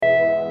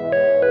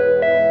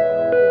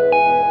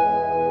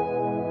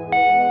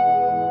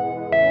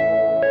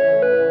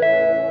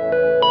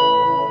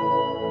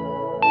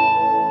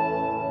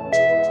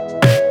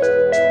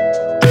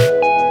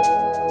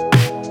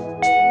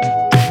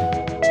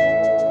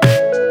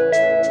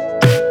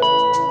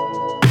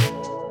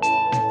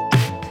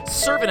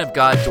Servant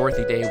of God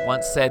Dorothy Day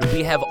once said,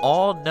 "We have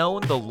all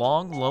known the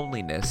long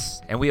loneliness,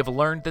 and we have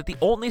learned that the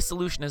only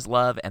solution is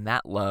love, and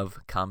that love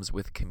comes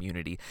with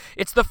community."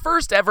 It's the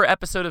first ever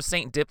episode of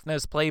St.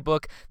 Dymphna's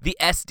Playbook, the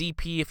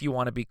SDP if you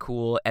want to be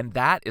cool, and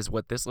that is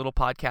what this little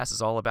podcast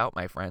is all about,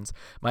 my friends.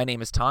 My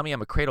name is Tommy.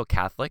 I'm a cradle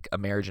Catholic, a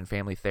marriage and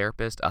family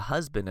therapist, a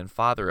husband and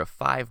father of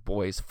 5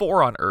 boys,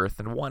 4 on earth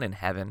and 1 in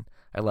heaven.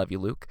 I love you,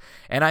 Luke.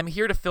 And I'm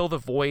here to fill the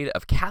void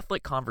of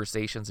Catholic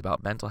conversations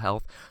about mental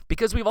health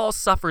because we've all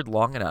suffered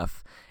long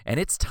enough, and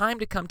it's time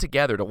to come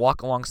together to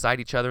walk alongside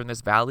each other in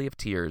this valley of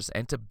tears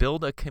and to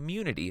build a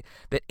community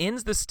that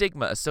ends the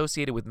stigma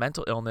associated with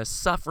mental illness,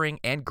 suffering,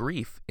 and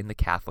grief in the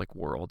Catholic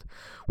world.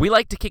 We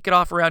like to kick it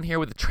off around here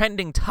with the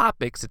trending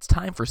topics. It's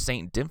time for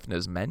St.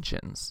 Dymphna's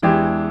Mentions.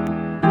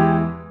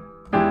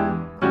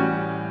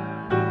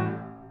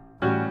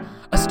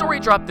 A story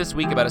dropped this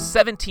week about a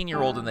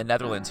 17-year-old in the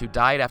Netherlands who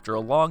died after a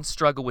long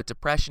struggle with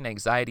depression,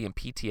 anxiety, and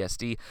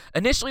PTSD.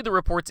 Initially, the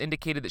reports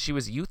indicated that she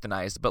was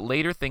euthanized, but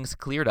later things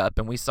cleared up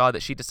and we saw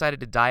that she decided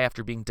to die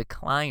after being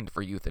declined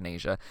for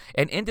euthanasia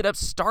and ended up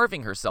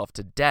starving herself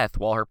to death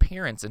while her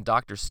parents and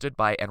doctors stood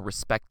by and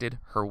respected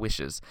her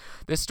wishes.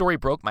 This story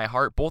broke my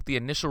heart, both the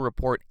initial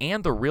report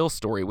and the real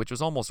story, which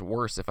was almost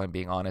worse if I'm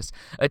being honest.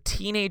 A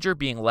teenager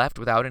being left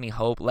without any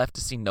hope, left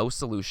to see no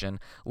solution,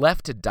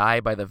 left to die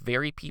by the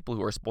very people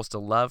who are supposed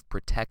to love,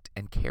 protect,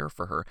 and care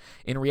for her.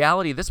 In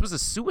reality, this was a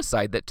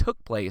suicide that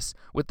took place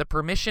with the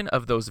permission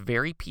of those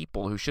very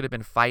people who should have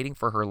been fighting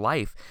for her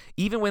life,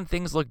 even when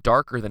things look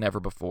darker than ever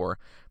before.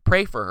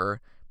 Pray for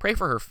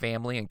her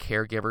family and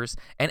caregivers,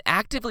 and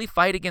actively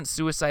fight against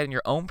suicide in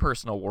your own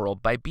personal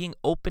world by being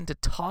open to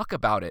talk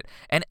about it,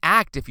 and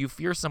act if you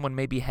fear someone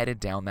may be headed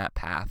down that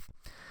path.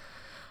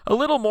 A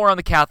little more on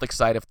the Catholic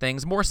side of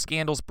things. More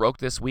scandals broke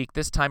this week,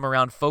 this time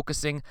around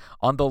focusing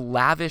on the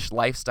lavish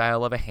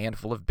lifestyle of a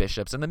handful of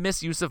bishops and the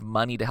misuse of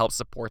money to help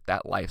support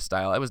that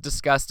lifestyle. I was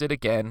disgusted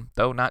again,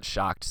 though not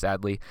shocked,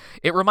 sadly.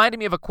 It reminded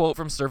me of a quote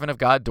from Servant of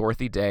God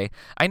Dorothy Day.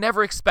 "I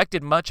never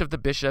expected much of the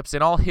bishops.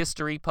 In all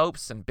history,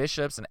 popes and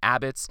bishops and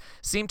abbots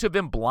seem to have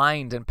been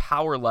blind and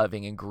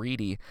power-loving and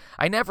greedy.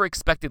 I never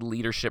expected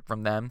leadership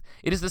from them.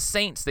 It is the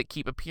saints that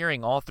keep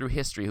appearing all through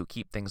history who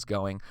keep things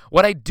going.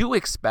 What I do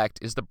expect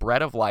is the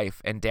bread of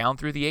life, and down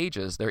through the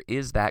ages, there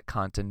is that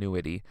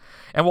continuity."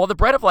 And while the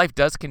bread of life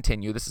does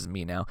continue, this is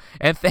me now,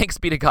 and thanks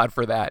be to God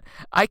for that,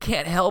 I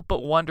can't help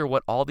but wonder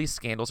what all these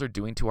scandals are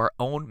doing to our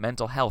own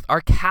mental health, our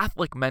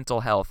Catholic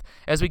mental health,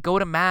 as we go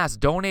to Mass,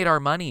 donate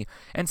our money,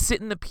 and sit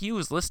in the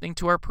pews listening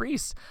to our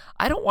priests.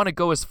 I don't want to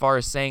go as far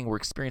as saying we're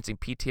experiencing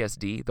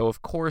PTSD, though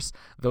of course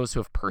those who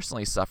have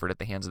personally suffered at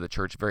the hands of the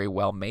church very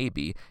well may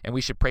be, and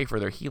we should pray for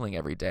their healing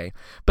every day.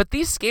 But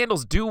these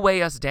scandals do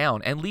weigh us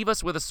down and leave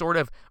us with a sort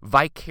of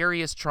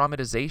vicarious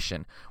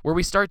traumatization, where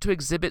we start to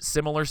exhibit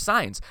similar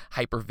signs: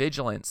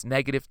 hypervigilance,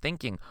 negative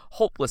thinking,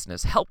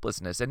 hopelessness,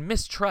 helplessness, and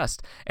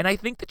mistrust. And I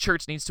think the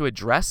church needs to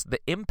address the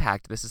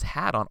impact this has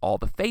had on all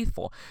the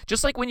faithful.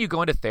 Just like when you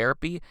go into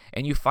therapy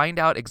and you find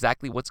out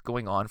exactly what's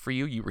going on for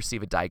you, you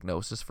receive a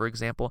diagnosis, for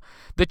example,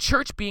 the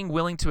church being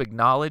willing to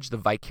acknowledge the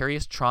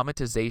vicarious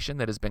traumatization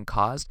that has been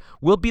caused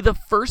will be the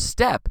first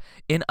step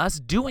in us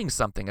doing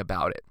something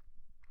about it.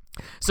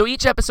 So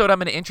each episode, I'm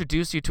going to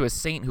introduce you to a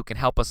saint who can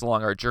help us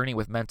along our journey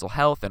with mental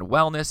health and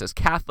wellness as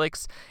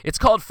Catholics. It's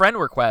called Friend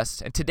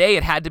Request, and today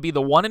it had to be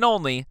the one and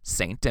only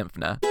St.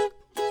 Dymphna.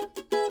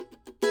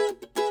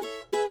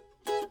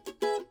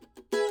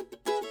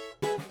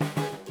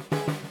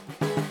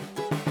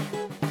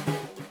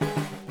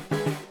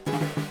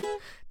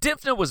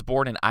 Dymphna was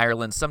born in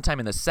Ireland sometime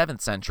in the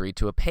 7th century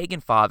to a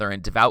pagan father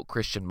and devout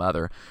Christian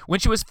mother. When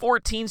she was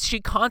 14, she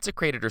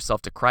consecrated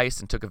herself to Christ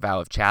and took a vow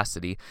of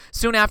chastity.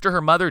 Soon after, her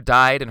mother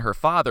died, and her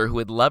father, who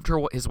had loved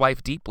his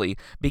wife deeply,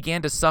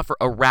 began to suffer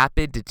a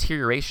rapid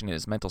deterioration in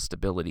his mental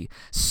stability.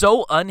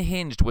 So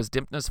unhinged was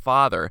Dymphna's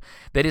father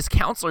that his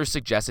counselors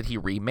suggested he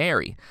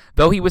remarry.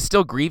 Though he was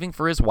still grieving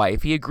for his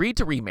wife, he agreed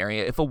to remarry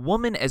if a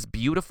woman as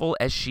beautiful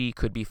as she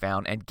could be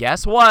found. And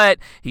guess what?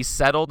 He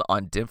settled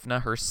on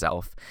Dymphna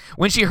herself.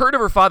 When she heard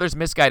of her father's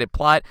misguided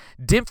plot,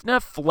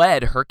 Dymphna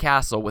fled her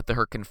castle with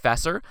her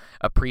confessor,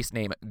 a priest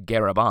named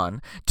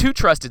Garaban, 2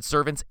 trusted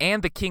servants,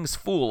 and the king's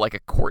fool, like a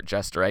court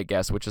jester, I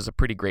guess, which is a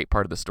pretty great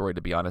part of the story,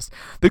 to be honest.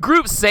 The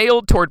group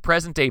sailed toward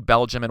present-day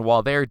Belgium, and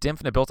while there,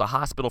 Dymphna built a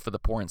hospital for the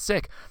poor and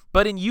sick.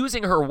 But in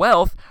using her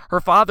wealth,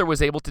 her father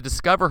was able to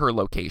discover her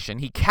location.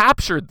 He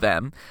captured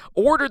them,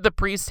 ordered the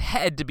priest's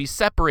head to be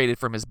separated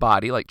from his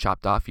body, like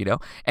chopped off,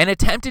 and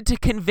attempted to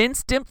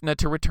convince Dymphna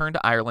to return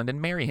to Ireland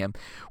and marry him.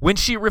 When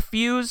she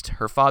refused,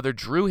 her father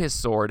drew his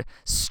sword,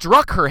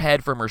 struck her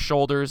head from her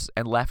shoulders,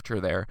 and left her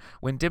there.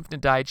 When Dymphna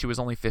died, she was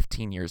only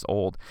 15 years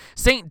old.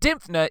 Saint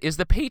Dymphna is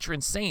the patron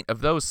saint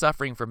of those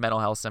suffering from mental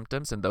health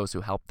symptoms and those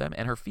who help them,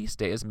 and her feast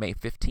day is May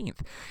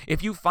 15th.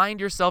 If you find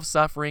yourself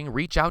suffering,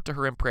 reach out to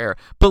her in prayer.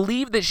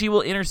 Believe that she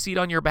will intercede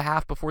on your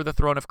behalf before the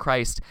throne of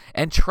Christ,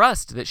 and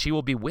trust that she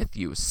will be with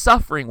you,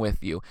 suffering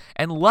with you,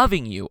 and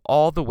loving you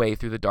all the way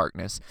through the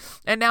darkness.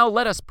 And now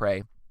let us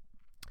pray.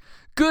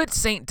 Good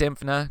Saint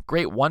Dymphna,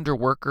 great wonder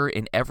worker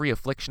in every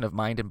affliction of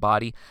mind and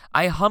body,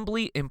 I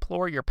humbly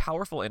implore your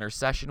powerful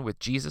intercession with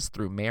Jesus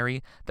through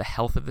Mary, the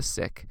health of the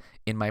sick,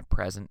 in my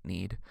present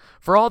need.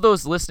 For all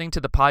those listening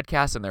to the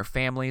podcast and their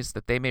families,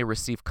 that they may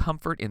receive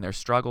comfort in their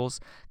struggles,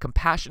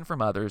 compassion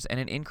from others, and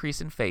an increase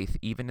in faith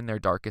even in their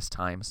darkest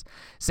times.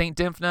 Saint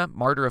Dymphna,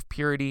 martyr of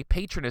purity,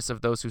 patroness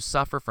of those who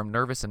suffer from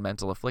nervous and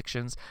mental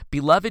afflictions,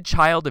 beloved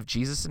child of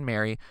Jesus and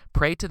Mary,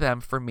 pray to them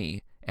for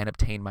me and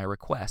obtain my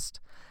request.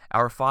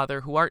 Our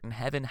Father, who art in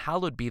heaven,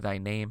 hallowed be thy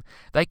name.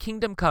 Thy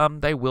kingdom come,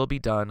 thy will be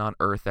done on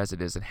earth as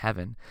it is in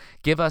heaven.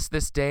 Give us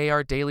this day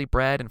our daily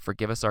bread, and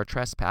forgive us our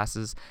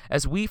trespasses,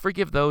 as we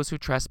forgive those who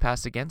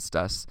trespass against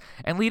us.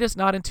 And lead us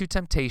not into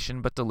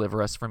temptation, but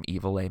deliver us from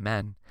evil.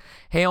 Amen.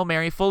 Hail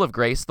Mary, full of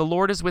grace, the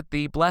Lord is with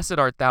thee. Blessed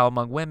art thou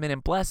among women,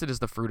 and blessed is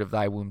the fruit of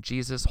thy womb,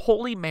 Jesus.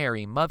 Holy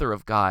Mary, Mother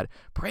of God,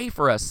 pray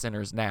for us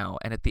sinners now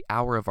and at the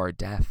hour of our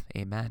death.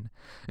 Amen.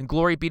 And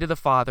glory be to the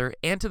Father,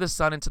 and to the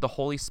Son, and to the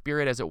Holy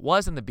Spirit, as it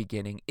was in the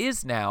beginning,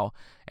 is now,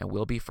 and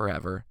will be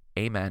forever.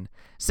 Amen.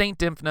 Saint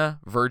Dymphna,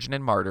 virgin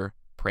and martyr,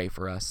 pray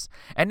for us.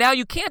 And now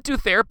you can't do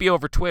therapy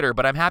over Twitter,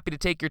 but I'm happy to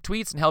take your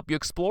tweets and help you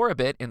explore a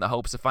bit in the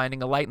hopes of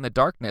finding a light in the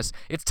darkness.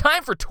 It's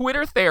time for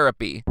Twitter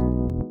therapy.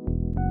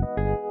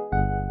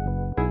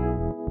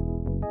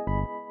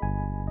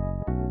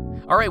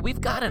 All right,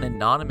 we've got an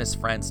anonymous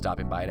friend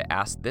stopping by to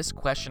ask this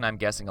question I'm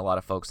guessing a lot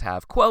of folks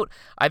have. Quote,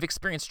 I've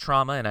experienced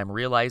trauma and I'm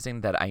realizing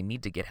that I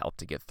need to get help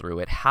to get through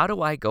it. How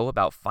do I go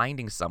about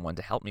finding someone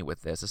to help me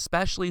with this,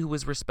 especially who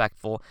is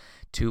respectful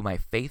to my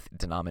faith,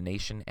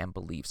 denomination, and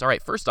beliefs? All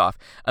right, first off,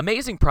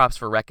 amazing props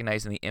for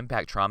recognizing the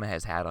impact trauma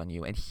has had on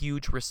you and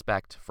huge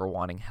respect for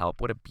wanting help.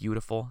 What a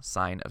beautiful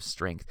sign of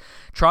strength.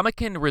 Trauma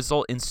can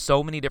result in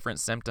so many different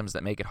symptoms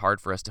that make it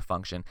hard for us to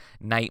function.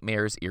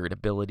 Nightmares,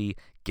 irritability,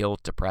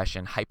 guilt,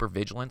 depression,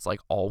 hypervigilance, like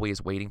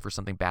always waiting for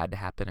something bad to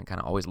happen and kind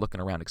of always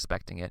looking around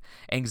expecting it,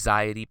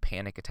 anxiety,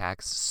 panic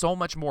attacks, so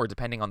much more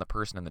depending on the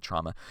person and the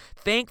trauma.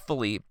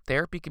 Thankfully,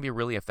 therapy can be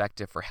really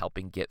effective for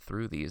helping get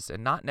through these,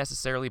 and not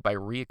necessarily by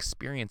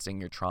re-experiencing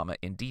your trauma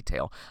in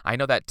detail. I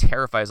know that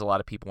terrifies a lot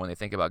of people when they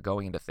think about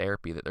going into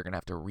therapy, that they're going to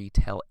have to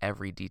retell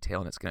every detail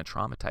and it's going to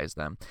traumatize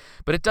them.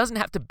 But it doesn't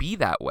have to be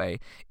that way.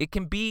 It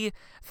can be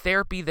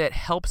therapy that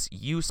helps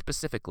you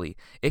specifically.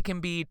 It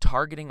can be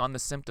targeting on the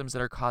symptoms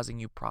that are causing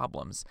you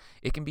problems.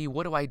 It can be,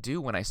 what do I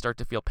do when I start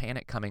to feel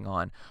panic coming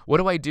on? What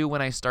do I do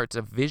when I start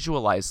to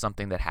visualize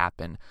something that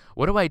happened?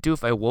 What do I do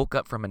if I woke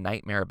up from a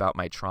nightmare about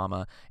my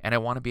trauma and I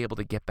want to be able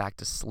to get back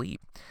to sleep?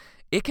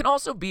 It can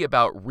also be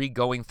about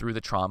re-going through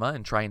the trauma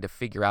and trying to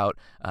figure out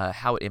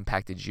how it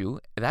impacted you.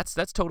 That's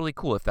totally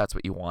cool if that's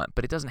what you want,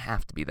 but it doesn't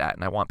have to be that,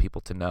 and I want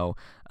people to know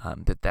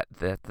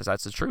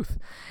that's the truth.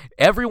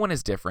 Everyone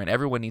is different.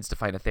 Everyone needs to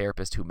find a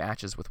therapist who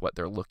matches with what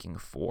they're looking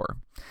for.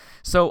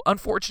 So,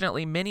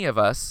 unfortunately, many of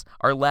us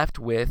are left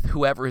with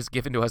whoever is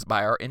given to us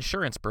by our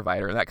insurance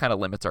provider, and that kind of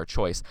limits our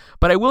choice.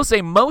 But I will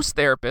say most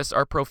therapists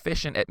are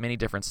proficient at many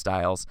different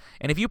styles,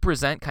 and if you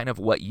present kind of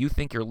what you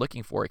think you're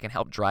looking for, it can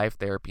help drive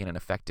therapy in an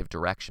effective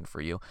direction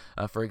for you.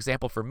 For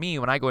example, for me,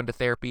 when I go into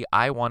therapy,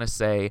 I want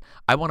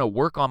to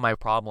work on my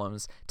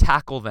problems,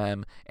 tackle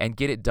them, and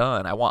get it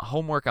done. I want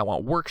homework, I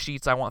want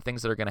worksheets, I want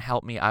things that are going to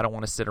help me. I don't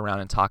want to sit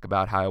around and talk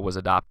about how I was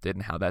adopted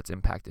and how that's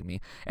impacted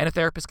me. And a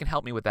therapist can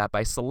help me with that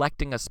by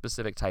selecting a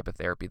specific type of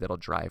therapy that'll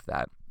drive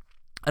that.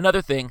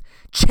 Another thing,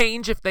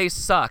 change if they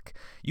suck.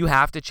 You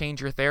have to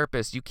change your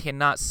therapist. You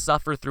cannot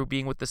suffer through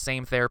being with the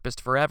same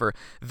therapist forever.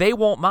 They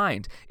won't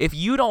mind. If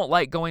you don't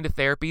like going to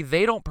therapy,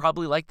 they don't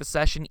probably like the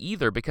session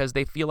either because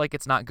they feel like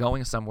it's not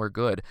going somewhere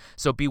good.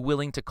 So be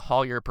willing to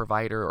call your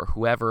provider or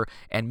whoever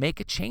and make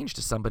a change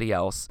to somebody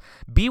else.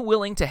 Be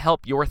willing to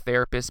help your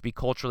therapist be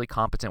culturally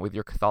competent with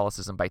your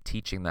Catholicism by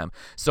teaching them.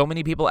 So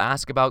many people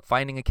ask about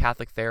finding a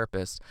Catholic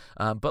therapist,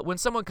 but when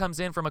someone comes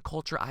in from a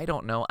culture I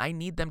don't know, I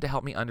need them to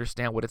help me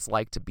understand what it's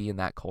like to be in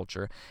that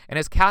culture. And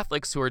as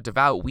Catholics who are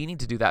devout, we need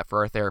to do that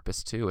for our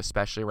therapists too,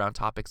 especially around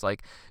topics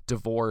like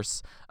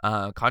divorce,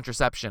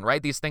 contraception,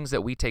 right? These things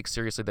that we take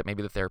seriously that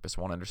maybe the therapist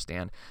won't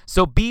understand.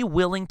 So be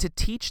willing to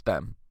teach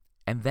them,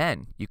 and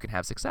then you can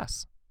have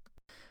success.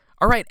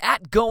 All right,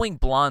 at Going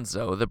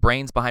Blonzo, the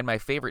brains behind my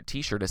favorite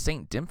t-shirt, a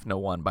Saint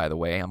Dymphna one, by the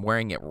way. I'm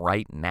wearing it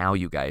right now,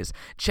 you guys.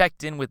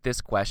 Checked in with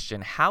this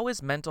question: how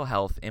is mental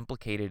health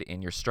implicated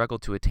in your struggle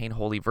to attain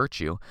holy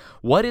virtue?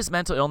 What is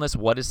mental illness?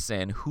 What is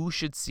sin? Who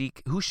should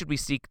we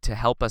seek to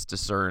help us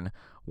discern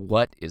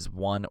what is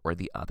one or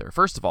the other?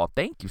 First of all,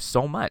 thank you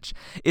so much.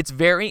 It's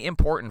very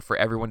important for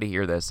everyone to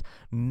hear this.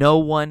 No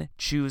one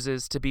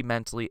chooses to be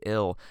mentally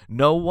ill.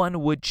 No one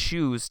would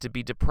choose to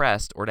be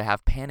depressed or to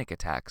have panic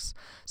attacks.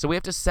 So we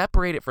have to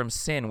separate it from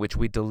sin, which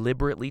we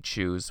deliberately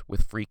choose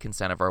with free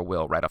consent of our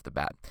will right off the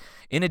bat.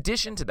 In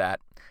addition to that,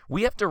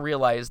 We have to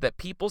realize that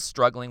people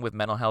struggling with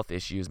mental health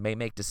issues may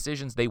make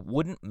decisions they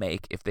wouldn't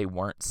make if they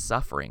weren't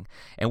suffering.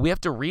 And we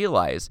have to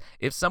realize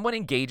if someone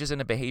engages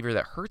in a behavior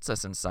that hurts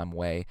us in some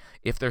way,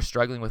 if they're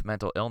struggling with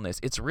mental illness,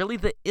 it's really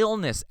the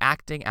illness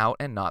acting out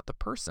and not the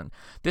person.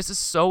 This is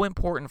so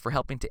important for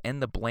helping to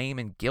end the blame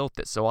and guilt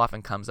that so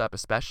often comes up,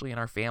 especially in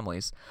our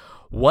families.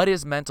 What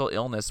is mental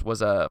illness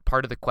was a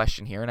part of the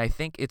question here, and I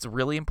think it's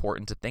really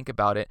important to think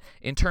about it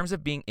in terms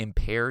of being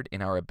impaired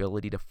in our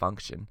ability to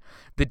function.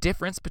 The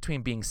difference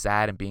between being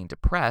sad and being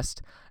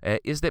depressed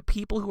is that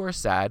people who are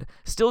sad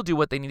still do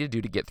what they need to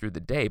do to get through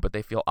the day, but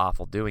they feel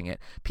awful doing it.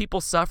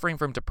 People suffering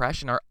from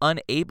depression are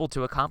unable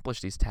to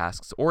accomplish these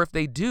tasks, or if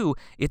they do,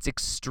 it's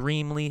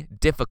extremely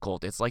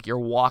difficult. It's like you're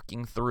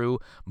walking through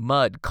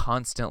mud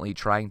constantly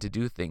trying to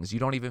do things.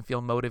 You don't even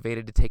feel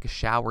motivated to take a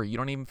shower. You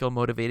don't even feel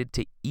motivated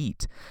to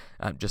eat.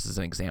 Just as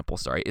an example,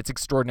 sorry. It's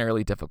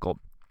extraordinarily difficult.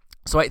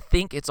 So I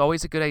think it's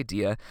always a good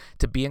idea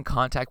to be in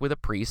contact with a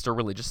priest or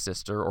religious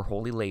sister or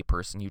holy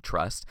layperson you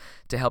trust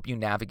to help you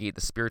navigate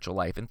the spiritual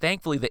life. And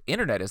thankfully, the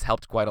internet has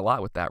helped quite a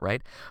lot with that,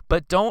 right?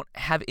 But don't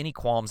have any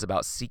qualms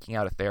about seeking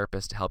out a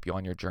therapist to help you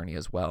on your journey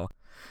as well.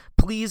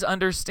 Please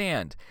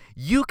understand,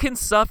 you can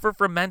suffer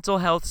from mental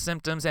health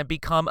symptoms and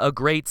become a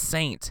great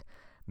saint.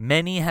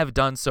 Many have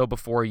done so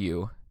before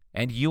you,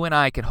 and you and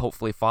I can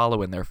hopefully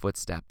follow in their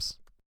footsteps.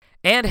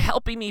 And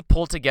helping me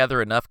pull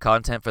together enough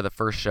content for the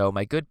first show,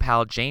 my good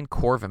pal Jane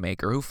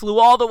Corvamaker, who flew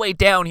all the way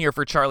down here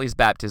for Charlie's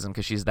baptism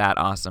because she's that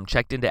awesome,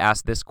 checked in to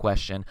ask this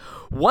question.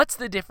 What's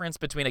the difference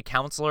between a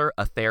counselor,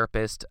 a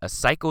therapist, a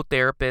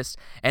psychotherapist,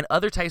 and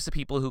other types of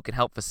people who can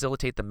help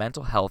facilitate the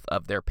mental health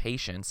of their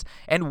patients?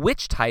 And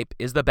which type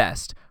is the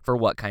best for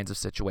what kinds of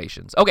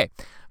situations? Okay.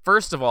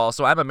 First of all,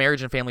 so I'm a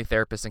marriage and family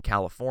therapist in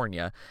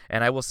California,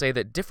 and I will say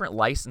that different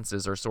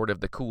licenses are sort of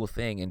the cool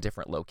thing in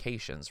different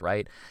locations,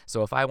 right?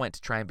 So if I went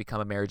to try and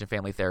become a marriage and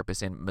family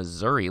therapist in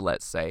Missouri,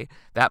 let's say,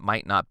 that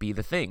might not be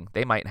the thing.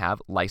 They might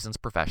have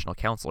licensed professional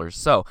counselors.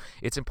 So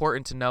it's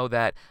important to know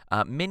that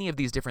many of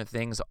these different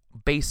things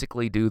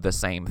basically do the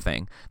same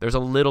thing. There's a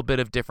little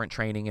bit of different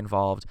training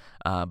involved,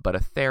 but a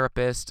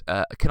therapist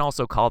can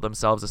also call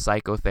themselves a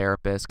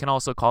psychotherapist, can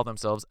also call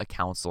themselves a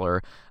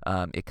counselor.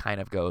 It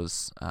kind of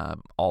goes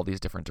all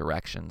these different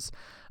directions.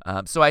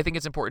 So I think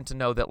it's important to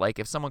know that, like,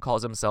 if someone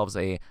calls themselves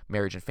a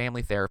marriage and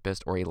family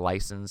therapist or a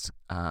licensed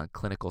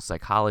clinical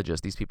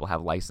psychologist, these people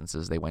have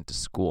licenses. They went to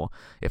school.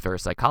 If they're a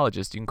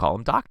psychologist, you can call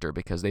them doctor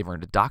because they've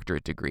earned a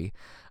doctorate degree.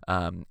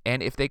 And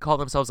if they call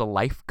themselves a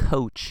life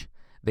coach,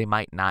 they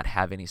might not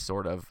have any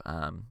sort of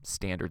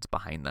standards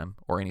behind them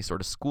or any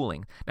sort of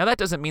schooling. Now, that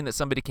doesn't mean that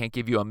somebody can't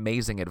give you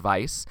amazing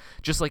advice.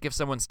 Just like if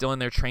someone's still in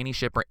their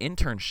traineeship or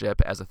internship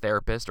as a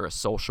therapist or a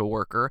social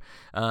worker,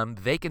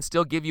 they can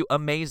still give you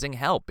amazing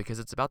help because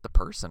it's about the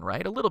person,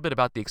 right? A little bit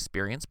about the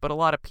experience, but a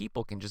lot of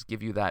people can just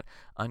give you that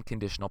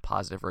unconditional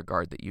positive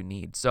regard that you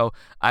need. So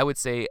I would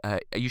say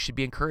you should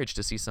be encouraged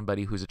to see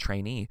somebody who's a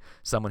trainee,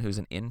 someone who's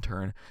an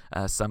intern,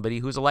 somebody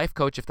who's a life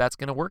coach if that's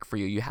going to work for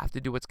you. You have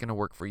to do what's going to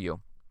work for you.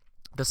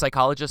 The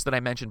psychologists that I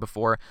mentioned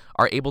before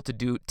are able to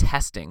do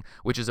testing,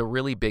 which is a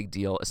really big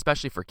deal,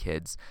 especially for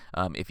kids.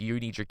 If you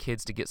need your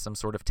kids to get some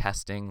sort of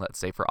testing, let's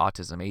say for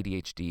autism,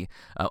 ADHD,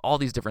 all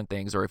these different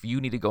things, or if you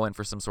need to go in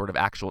for some sort of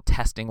actual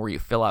testing where you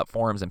fill out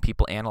forms and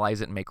people analyze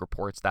it and make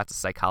reports, that's a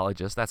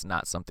psychologist. That's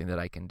not something that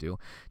I can do,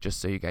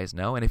 just so you guys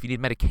know. And if you need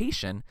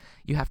medication,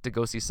 you have to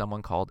go see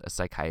someone called a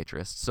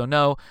psychiatrist. So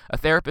no, a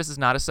therapist is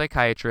not a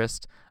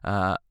psychiatrist.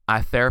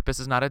 A therapist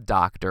is not a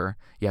doctor.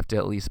 You have to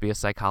at least be a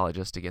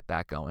psychologist to get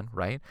that going,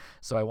 right?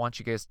 So I want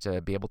you guys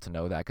to be able to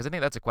know that because I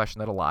think that's a question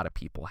that a lot of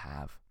people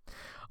have.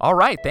 All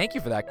right, thank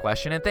you for that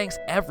question, and thanks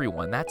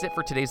everyone. That's it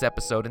for today's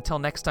episode. Until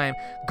next time,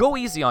 go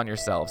easy on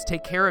yourselves.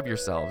 Take care of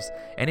yourselves.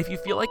 And if you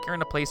feel like you're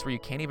in a place where you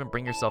can't even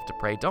bring yourself to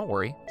pray, don't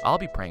worry. I'll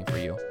be praying for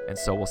you, and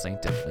so will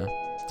Saint Dymphna.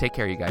 Take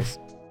care, you guys.